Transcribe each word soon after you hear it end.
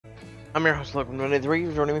I'm your host, Logan23.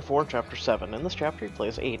 You're joining me for Chapter 7. In this chapter, he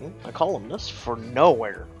plays Aiden, a columnist for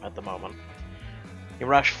nowhere at the moment. You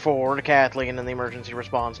rush forward to Kathleen and the emergency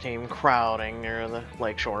response team crowding near the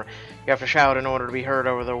lakeshore. You have to shout in order to be heard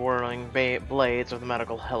over the whirling blades of the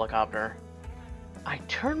medical helicopter. I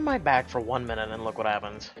turn my back for 1 minute and look what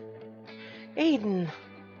happens. Aiden!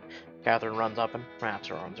 Catherine runs up and wraps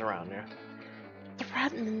her arms around you.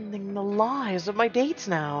 Threatening the lives of my dates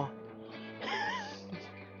now.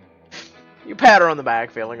 You pat her on the back,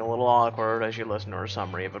 feeling a little awkward as you listen to her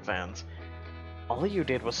summary of events. All you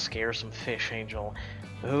did was scare some fish angel.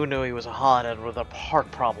 Who knew he was a hothead with a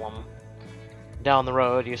heart problem? Down the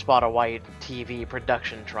road, you spot a white TV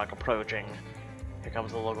production truck approaching. Here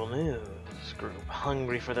comes the local news group,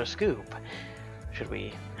 hungry for their scoop. Should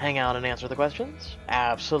we hang out and answer the questions?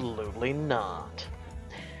 Absolutely not.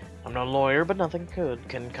 I'm no lawyer, but nothing good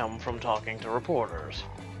can come from talking to reporters.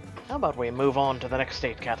 How about we move on to the next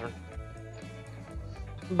state, Catherine?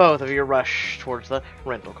 Both of you rush towards the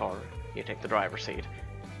rental car. You take the driver's seat.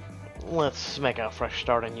 Let's make a fresh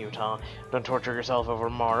start in Utah. Don't torture yourself over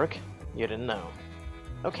Mark. You didn't know.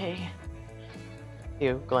 Okay.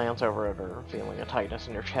 You glance over at her, feeling a tightness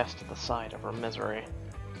in your chest at the sight of her misery.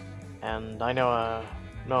 And I know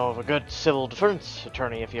of a good civil defense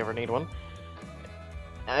attorney if you ever need one.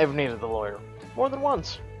 I've needed the lawyer more than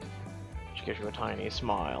once. She gives you a tiny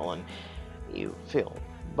smile, and you feel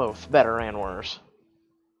both better and worse.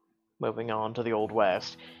 Moving on to the Old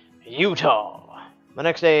West, Utah. The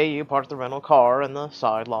next day, you park the rental car in the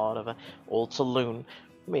side lot of an old saloon,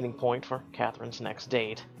 meeting point for Catherine's next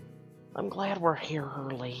date. I'm glad we're here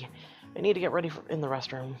early. I need to get ready in the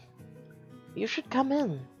restroom. You should come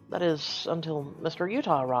in. That is, until Mr.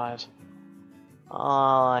 Utah arrives.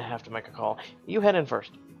 I have to make a call. You head in first.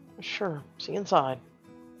 Sure. See you inside.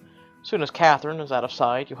 As soon as Catherine is out of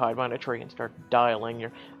sight, you hide behind a tree and start dialing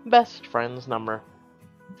your best friend's number.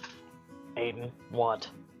 Aiden, what?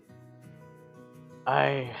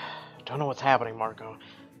 I don't know what's happening, Marco.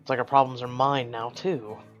 It's like our problems are mine now,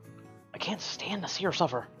 too. I can't stand to see her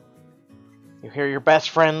suffer. You hear your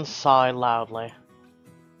best friend sigh loudly.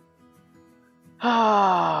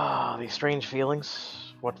 Ah, these strange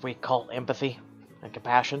feelings, what we call empathy and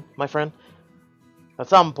compassion, my friend. At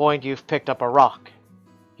some point, you've picked up a rock.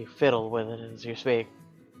 You fiddle with it as you speak.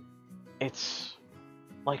 It's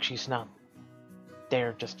like she's not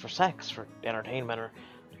there just for sex, for entertainment, or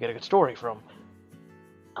to get a good story from.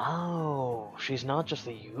 Oh, she's not just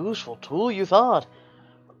the useful tool you thought.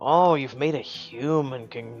 Oh, you've made a human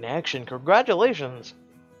connection. Congratulations.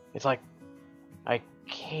 It's like I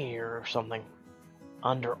care or something.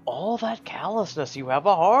 Under all that callousness, you have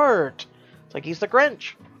a heart. It's like he's the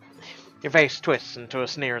Grinch. Your face twists into a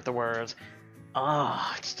sneer at the words.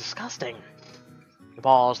 Ah, it's disgusting. You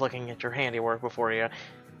pause, looking at your handiwork before you.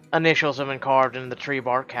 Initials have been carved into the tree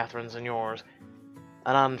bark, Catherine's and yours.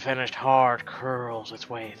 An unfinished heart curls its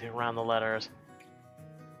way around the letters.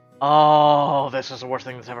 Oh, this is the worst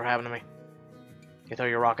thing that's ever happened to me. You throw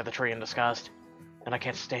your rock at the tree in disgust, and I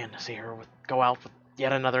can't stand to see her go out with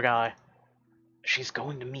yet another guy. She's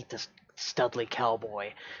going to meet this Studley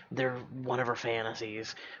cowboy. They're one of her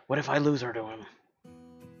fantasies. What if I lose her to him?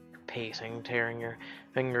 Pacing, tearing your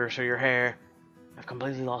fingers through your hair. I've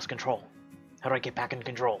completely lost control. How do I get back in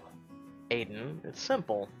control? Aiden, it's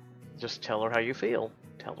simple. Just tell her how you feel.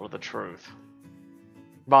 Tell her the truth.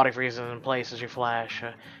 Body freezes in place as you flash.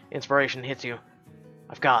 Inspiration hits you.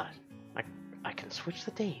 I've got it. I can switch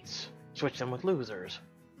the dates. Switch them with losers.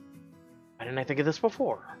 Why didn't I think of this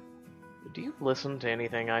before? Do you listen to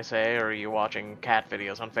anything I say, or are you watching cat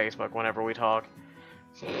videos on Facebook whenever we talk?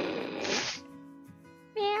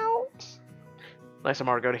 Meow. Nice of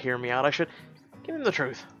Margot to hear me out. I should give him the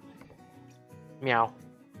truth. Meow.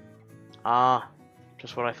 Ah,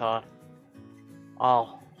 just what I thought.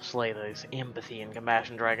 I'll slay those empathy and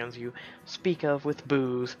compassion dragons you speak of with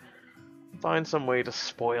booze. Find some way to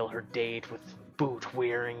spoil her date with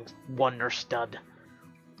boot-wearing wonder stud.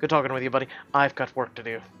 Good talking with you, buddy. I've got work to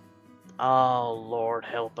do. Oh, Lord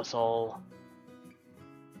help us all.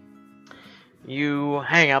 You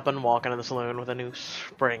hang up and walk into the saloon with a new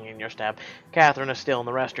spring in your step. Catherine is still in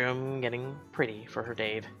the restroom, getting pretty for her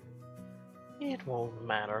date. It won't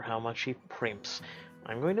matter how much she primps.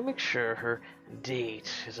 I'm going to make sure her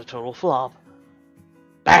date is a total flop.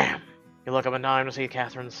 Bam! You look up in time to see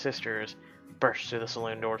Catherine's sisters burst through the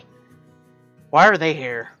saloon doors. Why are they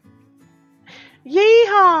here?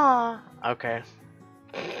 Yeehaw! Okay.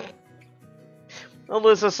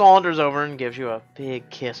 Alyssa saunters over and gives you a big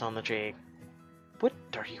kiss on the cheek. What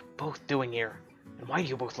are you both doing here? And why do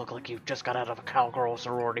you both look like you just got out of a cowgirl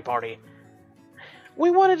sorority party? We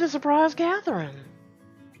wanted to surprise Catherine.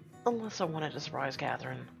 Alyssa wanted to surprise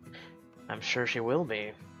Catherine. I'm sure she will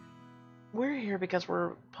be. We're here because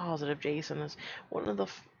we're positive Jason is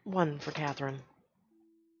one for Catherine.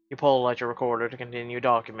 You pull out your recorder to continue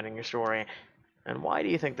documenting your story. And why do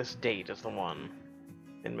you think this date is the one?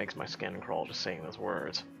 It makes my skin crawl just saying those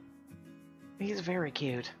words. He's very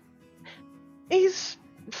cute. He's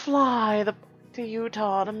to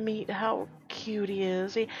Utah to meet how cute he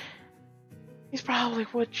is. He's probably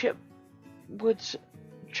wood shirtless.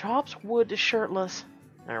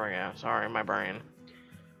 There we go. Sorry, my brain.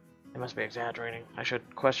 They must be exaggerating. I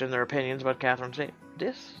should question their opinions about Catherine's date.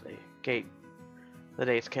 The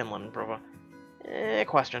date's kindling,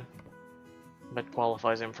 question. But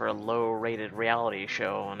qualifies him for a low-rated reality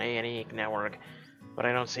show on A&E network. But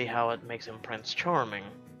I don't see how it makes him Prince Charming.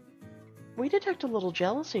 We detect a little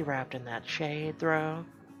jealousy wrapped in that shade throw.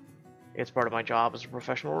 It's part of my job as a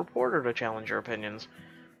professional reporter to challenge your opinions.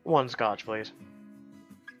 One scotch, please.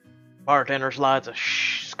 Bartender slides a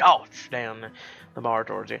scotch down the bar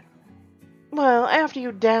towards you. Well, after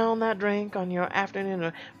you down that drink on your afternoon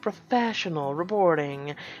of professional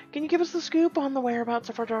reporting, can you give us the scoop on the whereabouts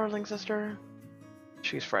of our darling sister?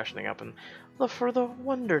 She's freshening up and look for the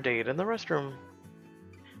wonder date in the restroom.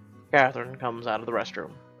 Catherine comes out of the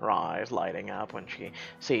restroom, her eyes lighting up when she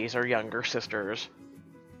sees her younger sisters.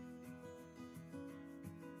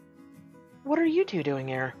 What are you two doing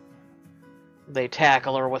here? They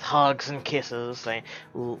tackle her with hugs and kisses. They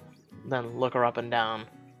then look her up and down.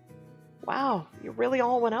 Wow, you really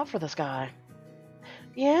all went out for this guy.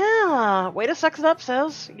 Yeah, way to sex it up,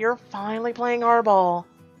 sis. You're finally playing hardball.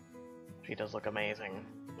 She does look amazing.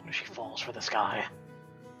 What if she falls for this guy?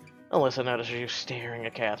 Alyssa notices you staring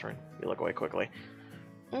at Catherine. You look away quickly.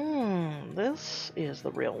 This is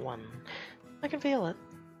the real one. I can feel it.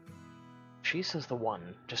 She says the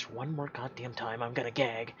one. Just one more goddamn time, I'm gonna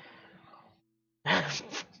gag.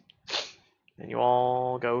 And you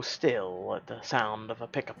all go still at the sound of a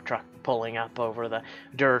pickup truck pulling up over the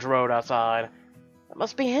dirt road outside. That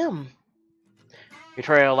must be him. You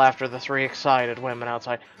trail after the three excited women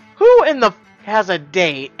outside. Who in the has a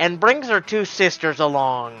date and brings her two sisters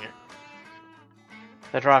along?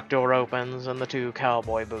 The truck door opens and the two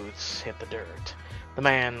cowboy boots hit the dirt. The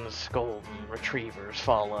man's golden retrievers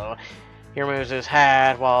follow. He removes his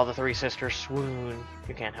hat while the three sisters swoon.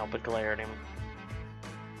 You can't help but glare at him.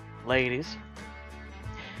 Ladies.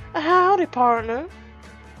 Howdy, partner.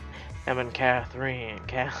 Em and Catherine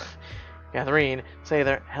say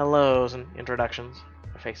their hellos and introductions.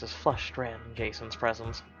 Their faces flushed red in Jason's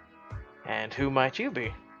presence. And who might you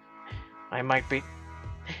be? I might be...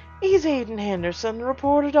 He's Aiden Henderson, the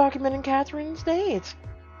reporter documenting Catherine's dates.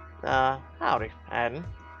 Howdy, Aiden.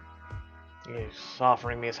 He's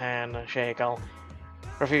offering me his hand to shake. I'll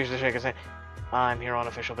refuse to shake his hand. I'm here on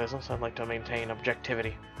official business. I'd like to maintain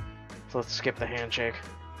objectivity. So let's skip the handshake.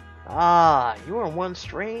 Ah, you are one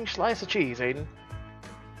strange slice of cheese, Aiden.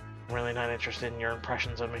 I'm really not interested in your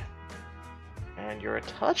impressions of me. And you're a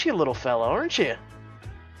touchy little fellow, aren't you?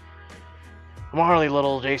 I'm hardly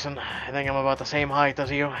little, Jason. I think I'm about the same height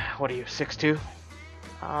as you. What are you, 6'2"?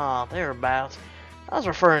 Ah, thereabouts. I was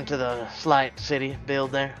referring to the slight city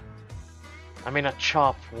build there. I mean a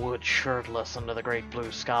chopped wood shirtless under the great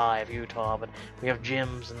blue sky of Utah, but we have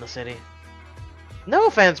gyms in the city. No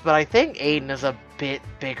offense, but I think Aiden is a bit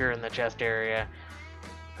bigger in the chest area.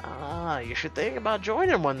 Ah, you should think about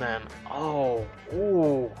joining one then. Oh,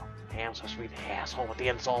 ooh. Damn, so sweet asshole with the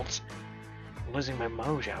insults. I'm losing my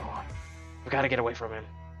mojo. We've got to get away from him.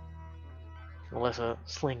 Melissa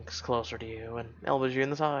slinks closer to you and elbows you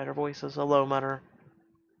in the side. Her voice is a low mutter.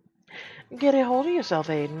 Get a hold of yourself,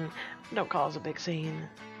 Aiden. Don't cause a big scene.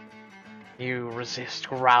 You resist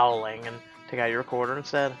growling and take out your recorder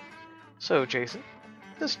instead. So, Jason,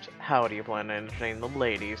 just how do you plan to entertain the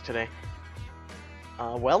ladies today?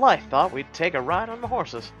 Well, I thought we'd take a ride on the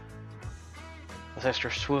horses. The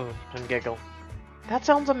sisters swoon and giggle. That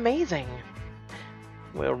sounds amazing.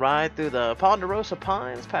 We'll ride through the ponderosa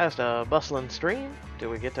pines past a bustling stream till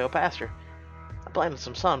we get to a pasture. I planted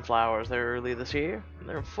some sunflowers there early this year, and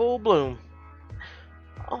they're in full bloom.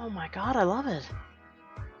 Oh my god, I love it.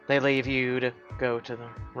 They leave you to go to the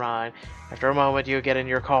ride. After a moment, you get in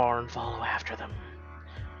your car and follow after them.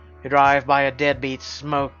 You drive by a deadbeat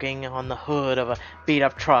smoking on the hood of a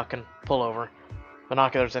beat-up truck and pull over.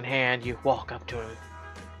 Binoculars in hand, you walk up to him.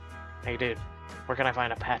 Hey dude, where can I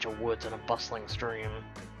find a patch of woods and a bustling stream?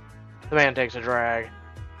 The man takes a drag.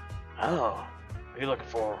 Oh, are you looking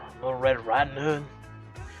for a little Red Riding Hood?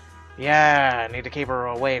 Yeah, I need to keep her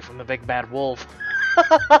away from the big bad wolf.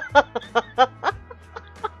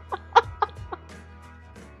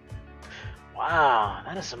 Wow,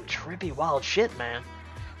 that is some trippy wild shit, man.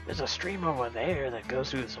 There's a stream over there that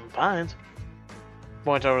goes through some pines.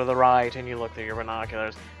 Points over to the right, and you look through your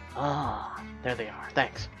binoculars. Ah, there they are.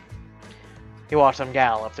 Thanks. You watch them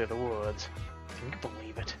gallop through the woods. Can you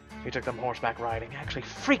believe it? You took them horseback riding. Actually,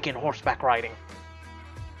 freaking horseback riding.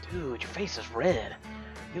 Dude, your face is red.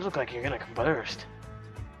 You look like you're gonna burst.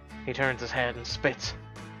 He turns his head and spits.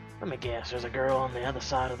 Let me guess, there's a girl on the other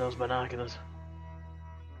side of those binoculars.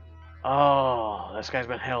 Oh, this guy's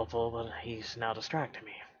been helpful, but he's now distracting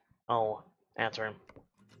me. I'll answer him.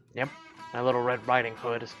 Yep, my little Red Riding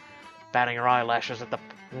Hood is batting her eyelashes at the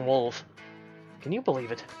wolf. Can you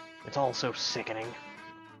believe it? It's all so sickening.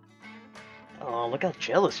 Oh, look how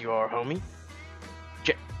jealous you are, homie.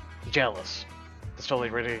 Jealous. That's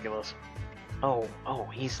totally ridiculous. Oh,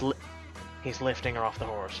 he's lifting her off the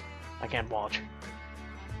horse. I can't watch.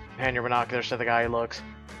 Hand your binoculars to the guy who looks.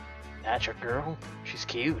 That's your girl? She's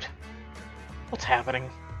cute. What's happening?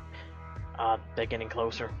 They're getting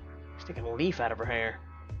closer. He's taking a leaf out of her hair.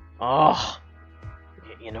 Oh,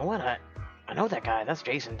 you know what? I know that guy. That's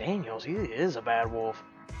Jason Daniels. He is a bad wolf.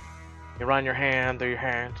 You run your hand through your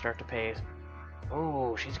hair and start to pace.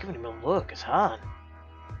 Oh, she's giving him a look. It's hot.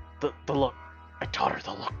 The look. I taught her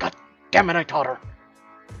the look. God damn it, I taught her.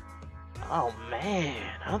 Oh, man.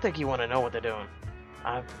 I don't think you want to know what they're doing.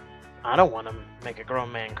 I don't want to make a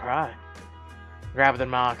grown man cry. Grab the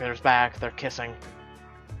binoculars back. They're kissing.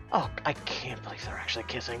 Oh, I can't believe they're actually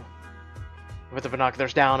kissing. Put the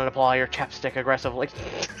binoculars down and apply your chapstick aggressively.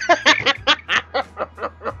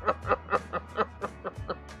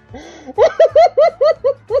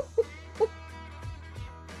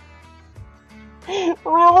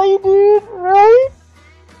 Really, dude? Right?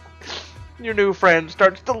 Your new friend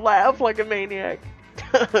starts to laugh like a maniac.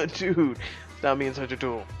 Dude, stop being such a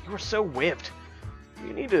tool. You were so whipped.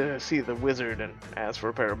 You need to see the wizard and ask for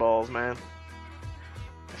a pair of balls, man.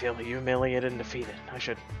 I feel humiliated and defeated. I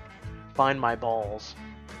should find my balls.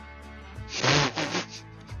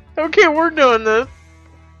 Okay, we're doing this.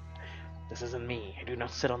 This isn't me. I do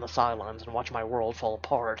not sit on the sidelines and watch my world fall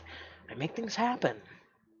apart. I make things happen.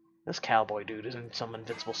 This cowboy dude isn't some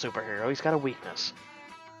invincible superhero. He's got a weakness.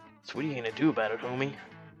 So what are you gonna do about it, homie?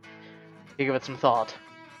 You give it some thought.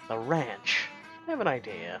 The ranch. I have an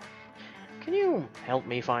idea. Can you help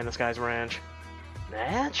me find this guy's ranch?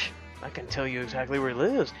 Ranch? I can tell you exactly where he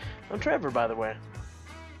lives. I'm Trevor, by the way.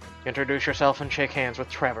 You introduce yourself and shake hands with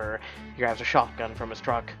Trevor. He grabs a shotgun from his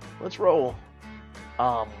truck. Let's roll.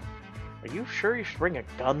 Are you sure you should bring a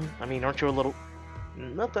gun? I mean, aren't you a little...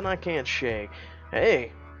 Nothing I can't shake.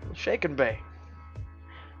 Hey, shake and bake.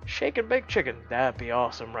 Shake and bake chicken. That'd be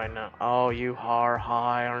awesome right now. Oh, you are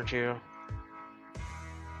high, aren't you?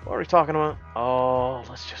 What are we talking about? Oh,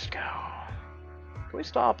 let's just go. Can we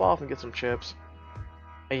stop off and get some chips?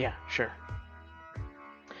 Yeah, sure.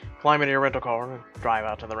 Climb into your rental car and drive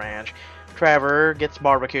out to the ranch. Trevor gets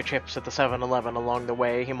barbecue chips at the 7-Eleven along the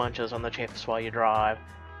way. He munches on the chips while you drive.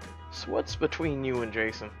 So what's between you and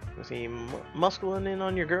Jason? Is he muscling in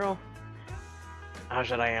on your girl? How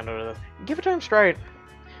should I handle this? Give it to him straight.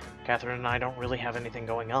 Catherine and I don't really have anything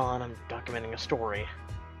going on. I'm documenting a story.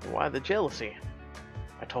 Why the jealousy?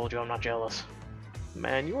 I told you I'm not jealous.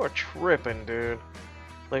 Man, you are tripping, dude.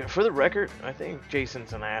 Like, for the record, I think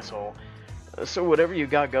Jason's an asshole. So whatever you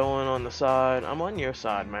got going on the side, I'm on your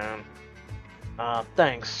side, man.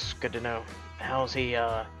 Thanks. Good to know. How's he,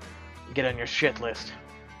 get on your shit list?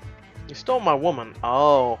 You stole my woman.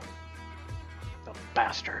 Oh. The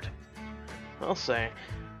bastard. I'll say.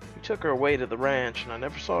 You took her away to the ranch, and I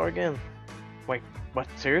never saw her again. Wait, what?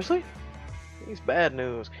 Seriously? He's bad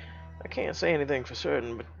news. I can't say anything for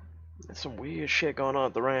certain, but there's some weird shit going on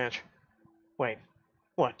at the ranch. Wait,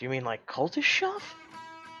 what? Do you mean like cultish stuff?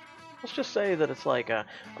 Let's just say that it's like a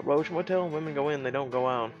roach motel. Women go in, they don't go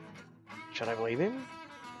out. Should I believe him?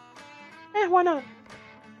 Why not?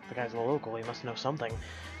 The guy's a local. He must know something.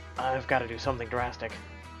 I've got to do something drastic.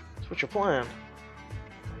 So what's your plan?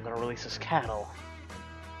 I'm gonna release his cattle.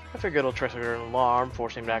 I figure it'll trigger an alarm,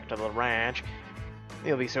 force him back to the ranch.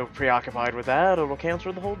 He'll be so preoccupied with that, it'll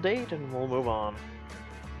cancel the whole date, and we'll move on.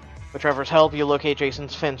 With Trevor's help, you locate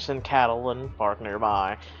Jason's fence and cattle and park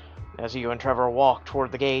nearby. As you and Trevor walk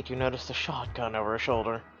toward the gate, you notice the shotgun over his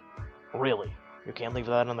shoulder. Really? You can't leave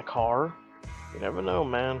that in the car? You never know,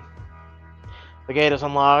 man. The gate is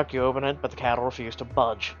unlocked, you open it, but the cattle refuse to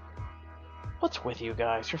budge. What's with you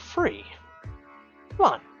guys? You're free.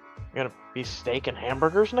 Come on. You're gonna be steak and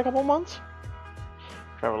hamburgers in a couple months?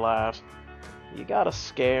 Trevor laughs. You gotta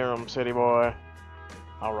scare 'em, city boy.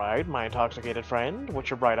 Alright, my intoxicated friend, what's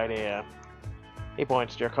your bright idea? He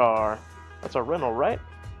points to your car. That's a rental, right?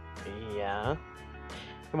 Yeah.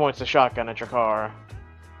 He points the shotgun at your car.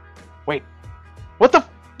 Wait. What the f-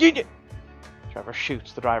 Trevor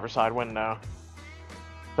shoots the driver's side window.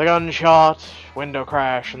 The gunshot, window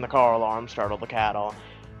crash, and the car alarm startle the cattle.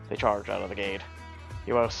 They charge out of the gate.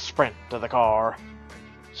 You both sprint to the car.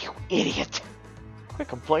 You idiot! Quit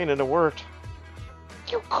complaining, it worked.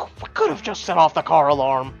 You could have just set off the car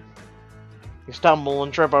alarm. You stumble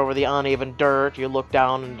and trip over the uneven dirt. You look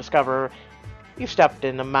down and discover you stepped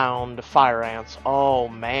in a mound of fire ants. Oh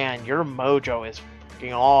man, your mojo is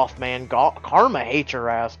fucking off, man. Karma hates your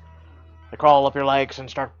ass. They crawl up your legs and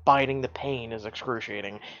start biting. The pain is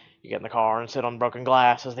excruciating. You get in the car and sit on broken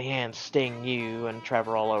glass as the ants sting you and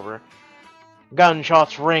Trevor all over.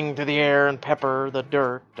 Gunshots ring through the air and pepper the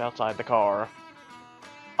dirt outside the car.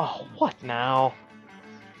 Oh, what now?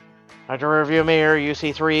 At your rearview mirror, you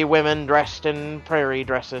see 3 women dressed in prairie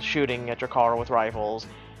dresses shooting at your car with rifles.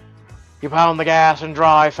 You pound the gas and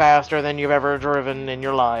drive faster than you've ever driven in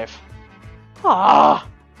your life. Ah!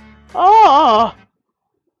 Ah!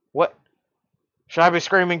 What? Should I be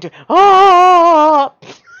screaming to... Ah!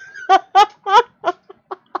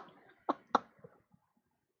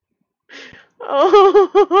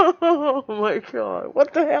 Oh my god.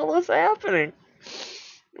 What the hell is happening?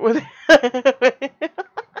 With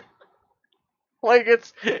like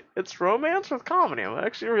it's romance with comedy. I'm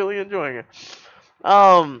actually really enjoying it.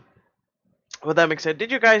 With that being said,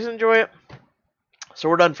 did you guys enjoy it? So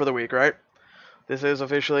we're done for the week, right? This is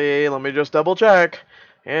officially, let me just double check.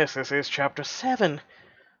 Yes, this is chapter 7.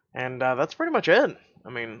 And that's pretty much it. I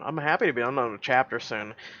mean, I'm happy to be on a chapter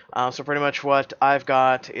soon. So pretty much what I've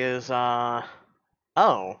got is, oh.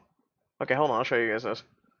 Okay, hold on, I'll show you guys this.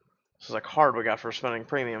 This is a card we got for spending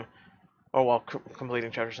premium. Oh, while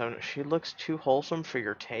completing chapter 7. She looks too wholesome for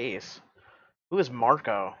your taste. Who is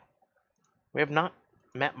Marco? We have not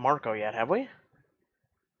met Marco yet, have we?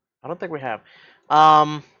 I don't think we have.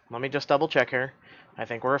 Let me just double check here. I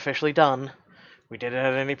think we're officially done. We did it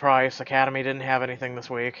at any price. Academy didn't have anything this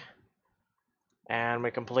week. And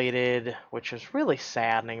we completed, which is really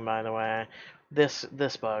saddening, by the way, this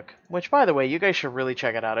book. Which, by the way, you guys should really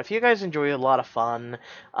check it out. If you guys enjoy a lot of fun,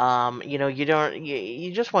 you know,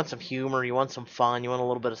 you just want some humor, you want some fun, you want a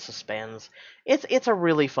little bit of suspense. It's a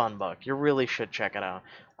really fun book. You really should check it out.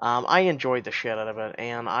 I enjoyed the shit out of it,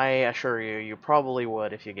 and I assure you, you probably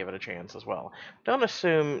would if you give it a chance as well. Don't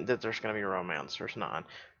assume that there's going to be romance. There's not.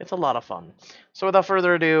 It's a lot of fun. So without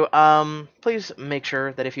further ado, please make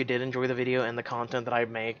sure that if you did enjoy the video and the content that I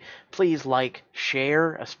make, please like,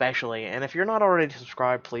 share especially, and if you're not already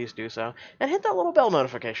subscribed, please do so, and hit that little bell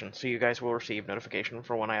notification so you guys will receive notification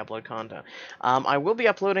for when I upload content. I will be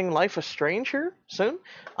uploading Life is Strange here soon.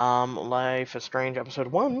 Life is Strange episode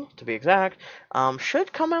 1, to be exact,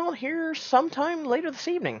 should come out here sometime later this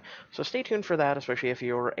evening, so stay tuned for that, especially if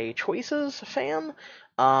you're a Choices fan.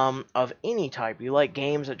 Of any type. You like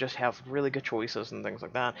games that just have really good choices and things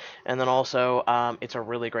like that. And then also, it's a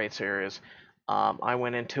really great series. I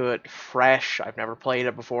went into it fresh. I've never played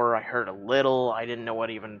it before. I heard a little. I didn't know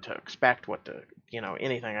what even to expect, what to, you know,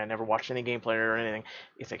 anything. I never watched any gameplay or anything.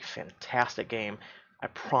 It's a fantastic game. I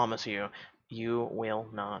promise you, you will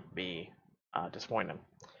not be disappointed.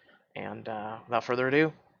 And without further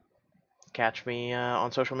ado, catch me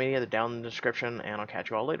on social media. They're down in the description, and I'll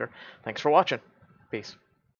catch you all later. Thanks for watching. Peace.